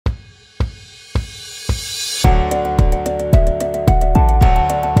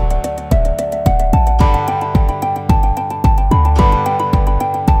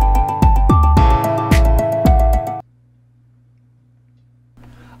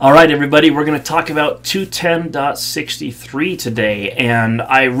All right, everybody, we're going to talk about 210.63 today, and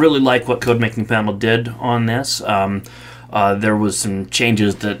I really like what Code Making Panel did on this. There was some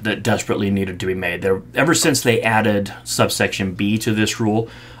changes that desperately needed to be made. Ever since they added subsection B to this rule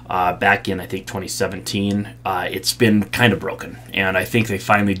back in, I think, 2017, it's been kind of broken, and I think they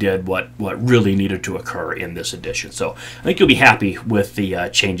finally did what really needed to occur in this edition. So I think you'll be happy with the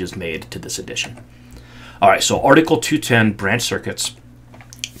changes made to this edition. All right, so Article 210, Branch Circuits.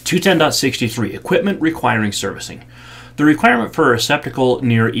 210.63, Equipment Requiring Servicing. The requirement for a receptacle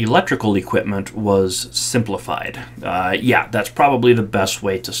near electrical equipment was simplified. Yeah, that's probably the best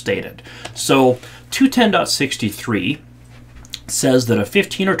way to state it. So 210.63 says that a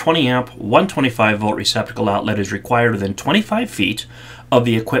 15 or 20 amp 125 volt receptacle outlet is required within 25 feet of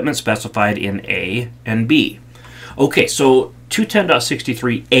the equipment specified in A and B. Okay, so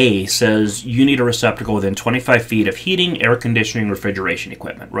 210.63a says you need a receptacle within 25 feet of heating, air conditioning, refrigeration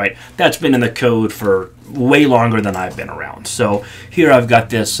equipment, right? That's been in the code for way longer than I've been around. So here I've got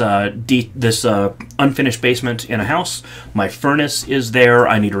this unfinished basement in a house. My furnace is there.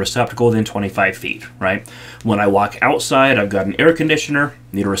 I need a receptacle within 25 feet, right? When I walk outside, I've got an air conditioner,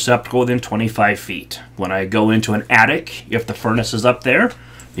 need a receptacle within 25 feet. When I go into an attic, if the furnace is up there,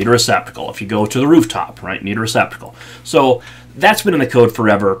 need a receptacle. If you go to the rooftop, right, need a receptacle. So that's been in the code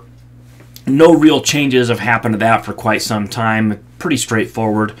forever. No real changes have happened to that for quite some time. Pretty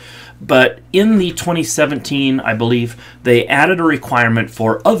straightforward. But in the 2017, I believe, they added a requirement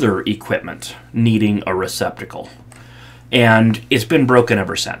for other equipment needing a receptacle. And it's been broken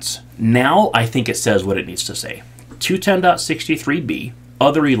ever since. Now I think it says what it needs to say. 210.63b,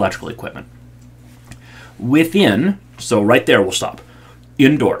 other electrical equipment. Within, so right there we'll stop.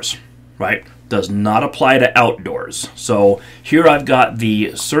 Indoors, right? Does not apply to outdoors. So here I've got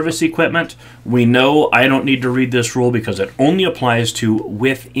the service equipment. We know I don't need to read this rule because it only applies to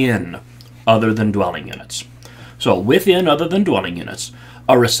within other than dwelling units. So within other than dwelling units,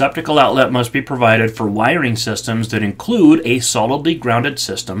 a receptacle outlet must be provided for wiring systems that include a solidly grounded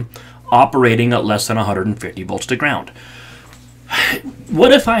system operating at less than 150 volts to ground.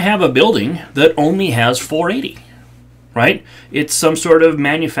 What if I have a building that only has 480? Right? It's some sort of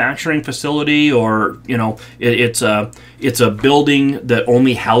manufacturing facility, or it's a building that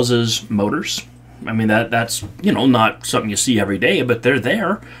only houses motors. I mean that's not something you see every day, but they're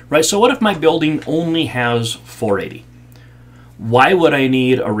there, right? So what if my building only has 480? Why would I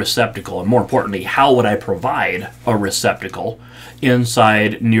need a receptacle? And more importantly, how would I provide a receptacle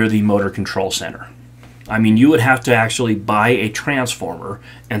inside near the motor control center? I mean, you would have to actually buy a transformer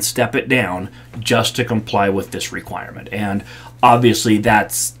and step it down just to comply with this requirement. And obviously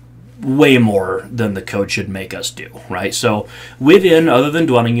that's way more than the code should make us do, right? So within other than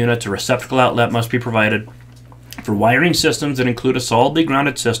dwelling units, a receptacle outlet must be provided for wiring systems that include a solidly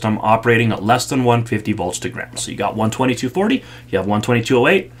grounded system operating at less than 150 volts to ground. So you got 12240, you have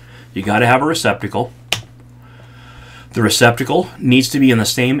 12208, you got to have a receptacle. The receptacle needs to be in the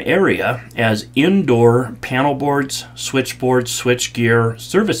same area as indoor panel boards, switchboards, switchgear,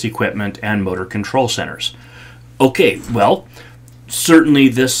 service equipment, and motor control centers. Okay, well, certainly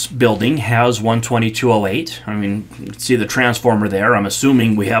this building has 12208. I mean, you can see the transformer there. I'm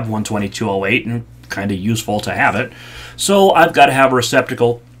assuming we have 12208, and kind of useful to have it. So I've got to have a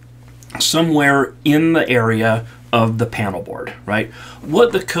receptacle somewhere in the area of the panel board, right?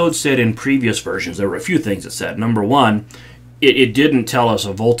 What the code said in previous versions, there were a few things it said. Number one, it didn't tell us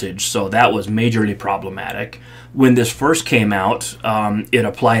a voltage, so that was majorly problematic. When this first came out, it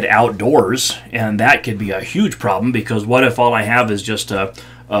applied outdoors, and that could be a huge problem, because what if all I have is just a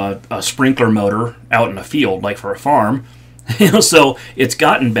sprinkler motor out in a field, like for a farm? So it's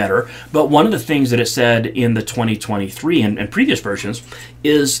gotten better, but one of the things that it said in the 2023 and previous versions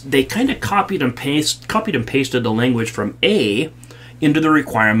is they kind of copied and pasted the language from A into the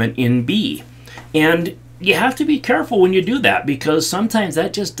requirement in B. And you have to be careful when you do that, because sometimes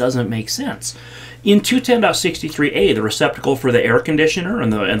that just doesn't make sense. In 210.63a, the receptacle for the air conditioner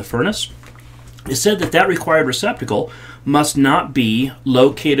and the furnace, it said that required receptacle must not be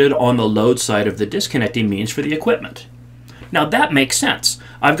located on the load side of the disconnecting means for the equipment. Now that makes sense.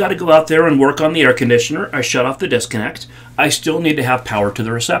 I've got to go out there and work on the air conditioner. I shut off the disconnect. I still need to have power to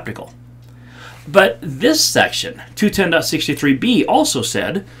the receptacle. But this section, 210.63b, also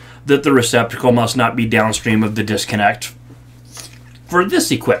said that the receptacle must not be downstream of the disconnect for this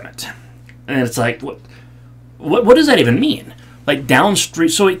equipment. And it's like, what does that even mean? Like downstream,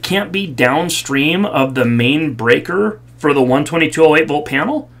 so it can't be downstream of the main breaker for the 12208 volt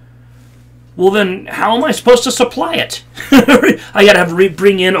panel? Well, then how am I supposed to supply it? I got to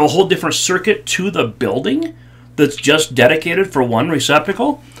bring in a whole different circuit to the building? that's just dedicated for one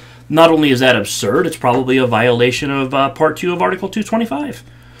receptacle, not only is that absurd, it's probably a violation of Part 2 of Article 225.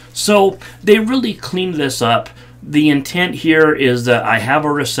 So they really cleaned this up. The intent here is that I have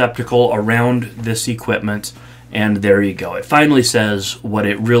a receptacle around this equipment, and there you go. It finally says what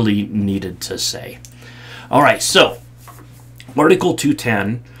it really needed to say. All right, so Article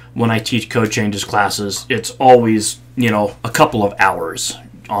 210, when I teach code changes classes, it's always, a couple of hours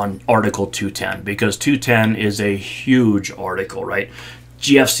on Article 210, because 210 is a huge article, right?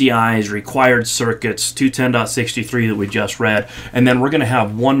 GFCIs, required circuits, 210.63 that we just read, and then we're going to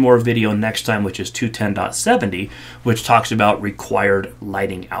have one more video next time, which is 210.70, which talks about required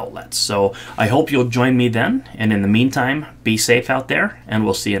lighting outlets. So I hope you'll join me then, and in the meantime, be safe out there, and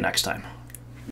we'll see you next time.